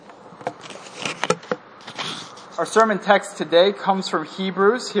Our sermon text today comes from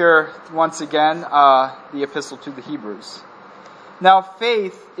Hebrews, here once again, the epistle to the Hebrews. Now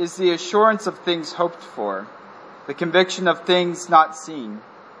faith is the assurance of things hoped for, the conviction of things not seen.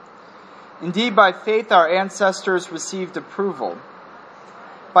 Indeed, by faith our ancestors received approval.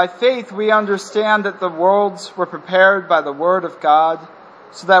 By faith we understand that the worlds were prepared by the word of God,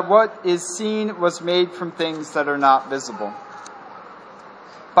 so that what is seen was made from things that are not visible.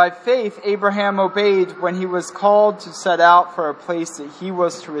 By faith, Abraham obeyed when he was called to set out for a place that he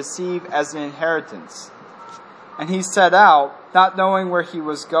was to receive as an inheritance. And he set out, not knowing where he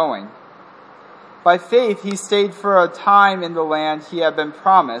was going. By faith, he stayed for a time in the land he had been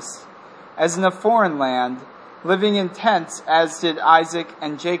promised, as in a foreign land, living in tents, as did Isaac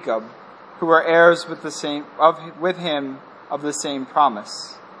and Jacob, who were heirs with him of the same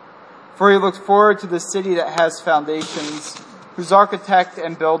promise. For he looked forward to the city that has foundations, whose architect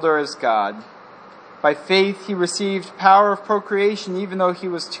and builder is God. By faith he received power of procreation even though he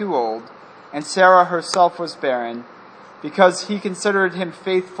was too old, and Sarah herself was barren, because he considered him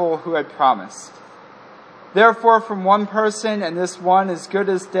faithful who had promised. Therefore from one person, and this one as good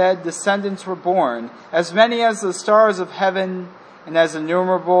as dead, descendants were born, as many as the stars of heaven, and as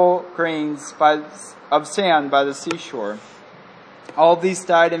innumerable grains of sand by the seashore. All these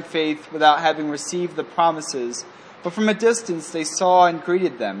died in faith without having received the promises, but from a distance they saw and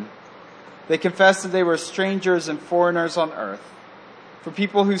greeted them. They confessed that they were strangers and foreigners on earth. For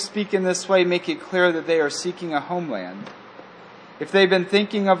people who speak in this way make it clear that they are seeking a homeland. If they'd been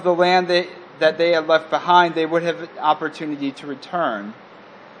thinking of the land that they had left behind, they would have an opportunity to return.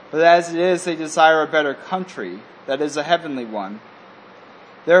 But as it is, they desire a better country, that is, a heavenly one.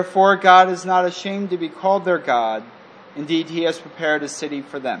 Therefore, God is not ashamed to be called their God. Indeed, he has prepared a city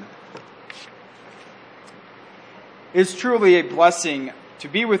for them. It is truly a blessing to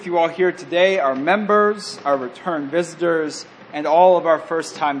be with you all here today, our members, our return visitors, and all of our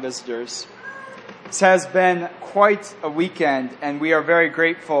first-time visitors. This has been quite a weekend, and we are very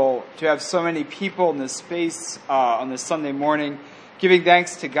grateful to have so many people in this space on this Sunday morning giving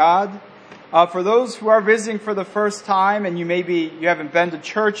thanks to God. For those who are visiting for the first time, and you haven't been to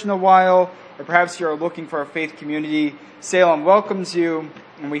church in a while, or perhaps you're looking for a faith community, Salem welcomes you,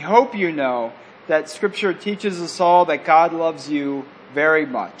 and we hope you know that Scripture teaches us all that God loves you very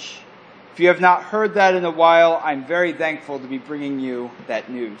much. If you have not heard that in a while, I'm very thankful to be bringing you that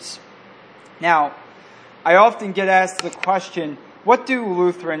news. Now, I often get asked the question, what do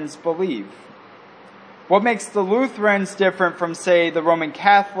Lutherans believe? What makes the Lutherans different from, say, the Roman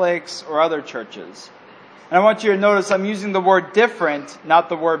Catholics or other churches? And I want you to notice I'm using the word different, not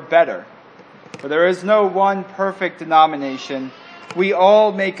the word better. For there is no one perfect denomination. We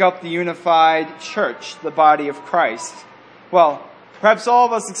all make up the unified church, the body of Christ. Well, perhaps all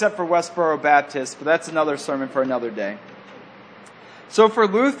of us except for Westboro Baptist, but that's another sermon for another day. So for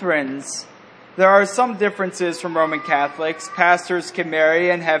Lutherans, there are some differences from Roman Catholics. Pastors can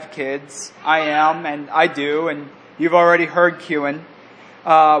marry and have kids. I am, and I do, and you've already heard Kewen.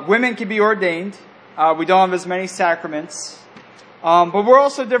 Women can be ordained. We don't have as many sacraments. But we're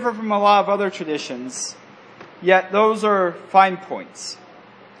also different from a lot of other traditions. Yet those are fine points.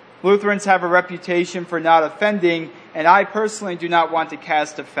 Lutherans have a reputation for not offending, and I personally do not want to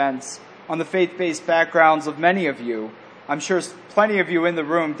cast offense on the faith-based backgrounds of many of you. I'm sure plenty of you in the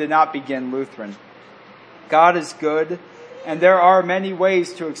room did not begin Lutheran. God is good, and there are many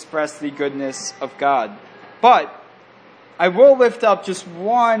ways to express the goodness of God. But I will lift up just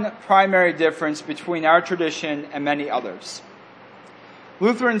one primary difference between our tradition and many others.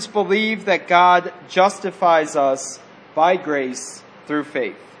 Lutherans believe that God justifies us by grace through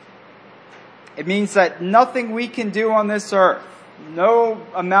faith. It means that nothing we can do on this earth, no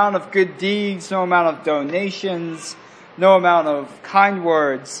amount of good deeds, no amount of donations, no amount of kind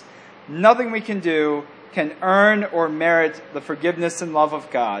words, nothing we can do can earn or merit the forgiveness and love of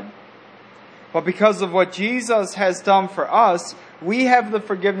God. But because of what Jesus has done for us, we have the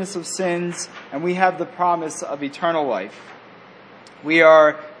forgiveness of sins and we have the promise of eternal life. We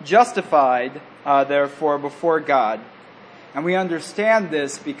are justified, therefore, before God. And we understand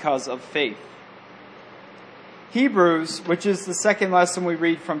this because of faith. Hebrews, which is the second lesson we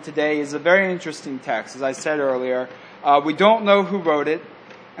read from today, is a very interesting text. As I said earlier, we don't know who wrote it,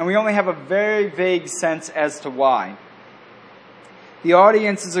 and we only have a very vague sense as to why. The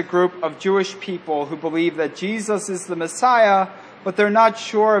audience is a group of Jewish people who believe that Jesus is the Messiah, but they're not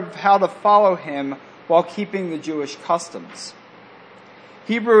sure of how to follow him while keeping the Jewish customs.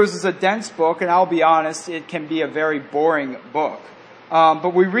 Hebrews is a dense book, and I'll be honest, it can be a very boring book.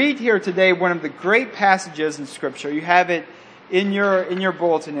 But we read here today one of the great passages in Scripture. You have it in your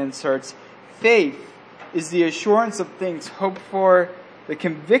bulletin inserts. Faith is the assurance of things hoped for, the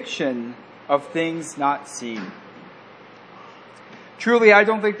conviction of things not seen. Truly, I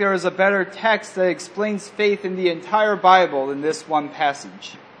don't think there is a better text that explains faith in the entire Bible than this one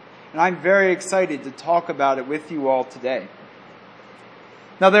passage. And I'm very excited to talk about it with you all today.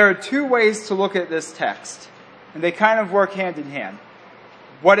 Now, there are two ways to look at this text, and they kind of work hand in hand.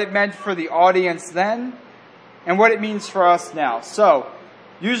 What it meant for the audience then, and what it means for us now. So,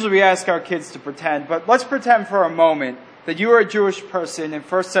 usually we ask our kids to pretend, but let's pretend for a moment that you are a Jewish person in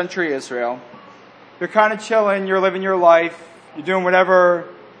first century Israel. You're kind of chilling, you're living your life, you're doing whatever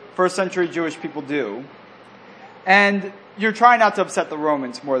first century Jewish people do, and you're trying not to upset the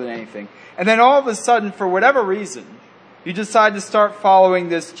Romans more than anything. And then all of a sudden, for whatever reason, you decide to start following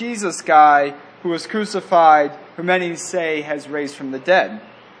this Jesus guy who was crucified, who many say has raised from the dead.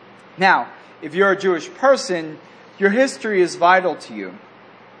 Now, if you're a Jewish person, your history is vital to you.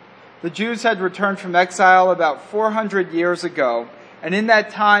 The Jews had returned from exile about 400 years ago, and in that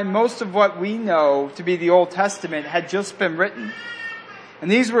time, most of what we know to be the Old Testament had just been written.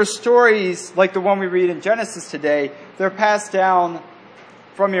 And these were stories like the one we read in Genesis today. They're passed down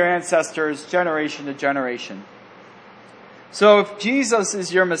from your ancestors generation to generation. So if Jesus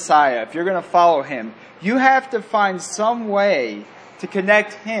is your Messiah, if you're going to follow him, you have to find some way to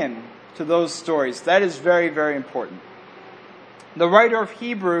connect him to those stories. That is very, very important. The writer of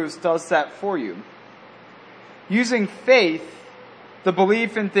Hebrews does that for you. Using faith, the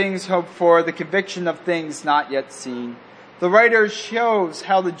belief in things hoped for, the conviction of things not yet seen, the writer shows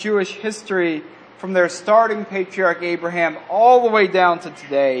how the Jewish history, from their starting patriarch Abraham all the way down to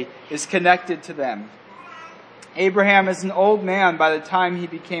today, is connected to them. Abraham is an old man by the time he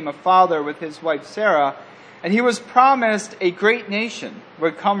became a father with his wife Sarah, and he was promised a great nation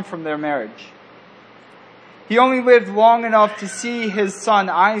would come from their marriage. He only lived long enough to see his son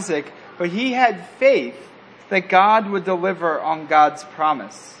Isaac, but he had faith that God would deliver on God's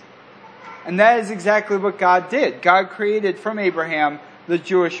promise. And that is exactly what God did. God created from Abraham the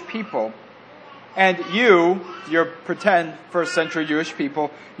Jewish people. And you, your pretend first century Jewish people,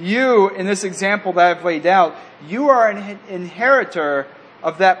 you, in this example that I've laid out, you are an inheritor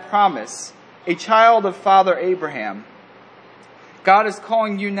of that promise, a child of Father Abraham. God is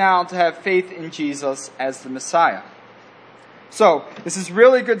calling you now to have faith in Jesus as the Messiah. So, this is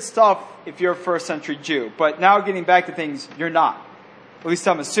really good stuff if you're a first century Jew. But now getting back to things, you're not. At least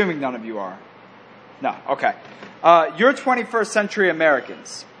I'm assuming none of you are. No, okay. You're 21st century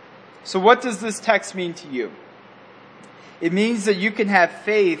Americans. So what does this text mean to you? It means that you can have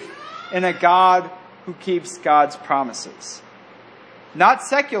faith in a God who keeps God's promises. Not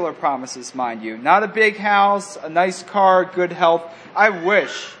secular promises, mind you. Not a big house, a nice car, good health. I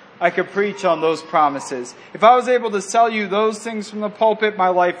wish I could preach on those promises. If I was able to sell you those things from the pulpit, my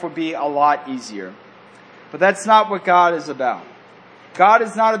life would be a lot easier. But that's not what God is about. God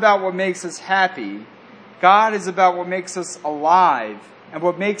is not about what makes us happy. God is about what makes us alive and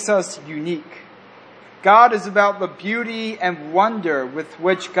what makes us unique. God is about the beauty and wonder with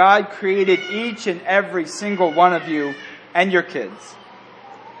which God created each and every single one of you and your kids.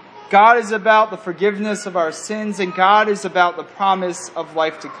 God is about the forgiveness of our sins, and God is about the promise of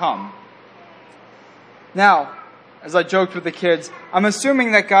life to come. Now, as I joked with the kids, I'm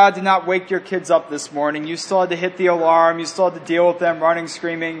assuming that God did not wake your kids up this morning. You still had to hit the alarm. You still had to deal with them running,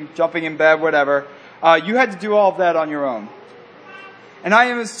 screaming, jumping in bed, whatever. You had to do all of that on your own. And I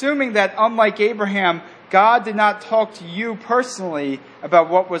am assuming that, unlike Abraham, God did not talk to you personally about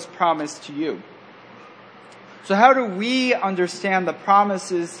what was promised to you. So how do we understand the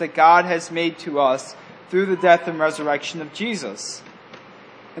promises that God has made to us through the death and resurrection of Jesus?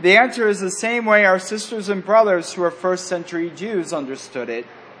 And the answer is the same way our sisters and brothers who are first century Jews understood it: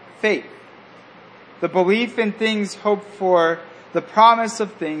 faith. The belief in things hoped for, the promise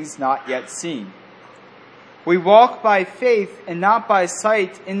of things not yet seen. We walk by faith and not by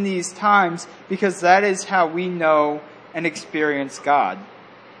sight in these times because that is how we know and experience God.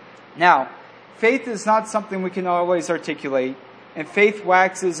 Now, faith is not something we can always articulate, and faith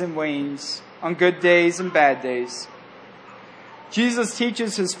waxes and wanes on good days and bad days. Jesus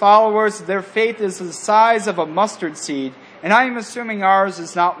teaches his followers that their faith is the size of a mustard seed, and I am assuming ours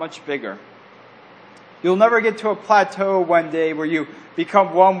is not much bigger. You'll never get to a plateau one day where you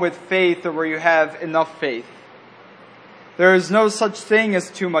become one with faith or where you have enough faith. There is no such thing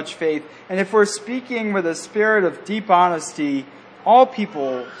as too much faith, and if we're speaking with a spirit of deep honesty, all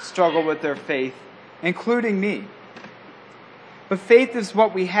people struggle with their faith, including me. But faith is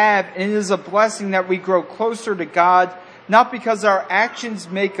what we have, and it is a blessing that we grow closer to God, not because our actions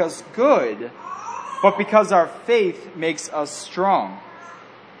make us good, but because our faith makes us strong.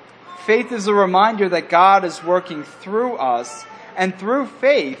 Faith is a reminder that God is working through us, and through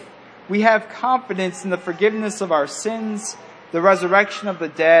faith, we have confidence in the forgiveness of our sins, the resurrection of the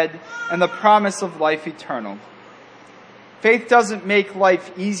dead, and the promise of life eternal. Faith doesn't make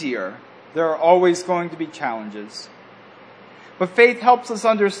life easier. There are always going to be challenges. But faith helps us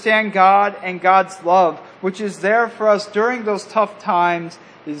understand God and God's love, which is there for us during those tough times,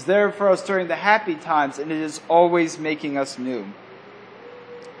 is there for us during the happy times, and it is always making us new.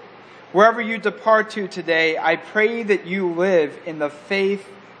 Wherever you depart to today, I pray that you live in the faith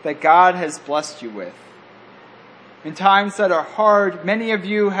that God has blessed you with. In times that are hard, many of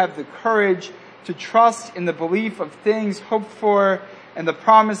you have the courage to trust in the belief of things hoped for and the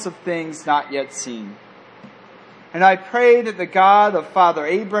promise of things not yet seen. And I pray that the God of Father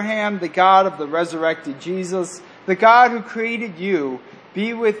Abraham, the God of the resurrected Jesus, the God who created you,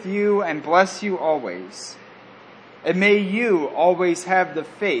 be with you and bless you always. And may you always have the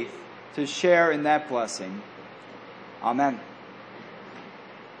faith to share in that blessing. Amen.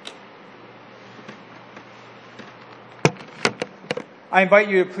 I invite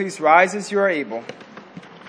you to please rise as you are able.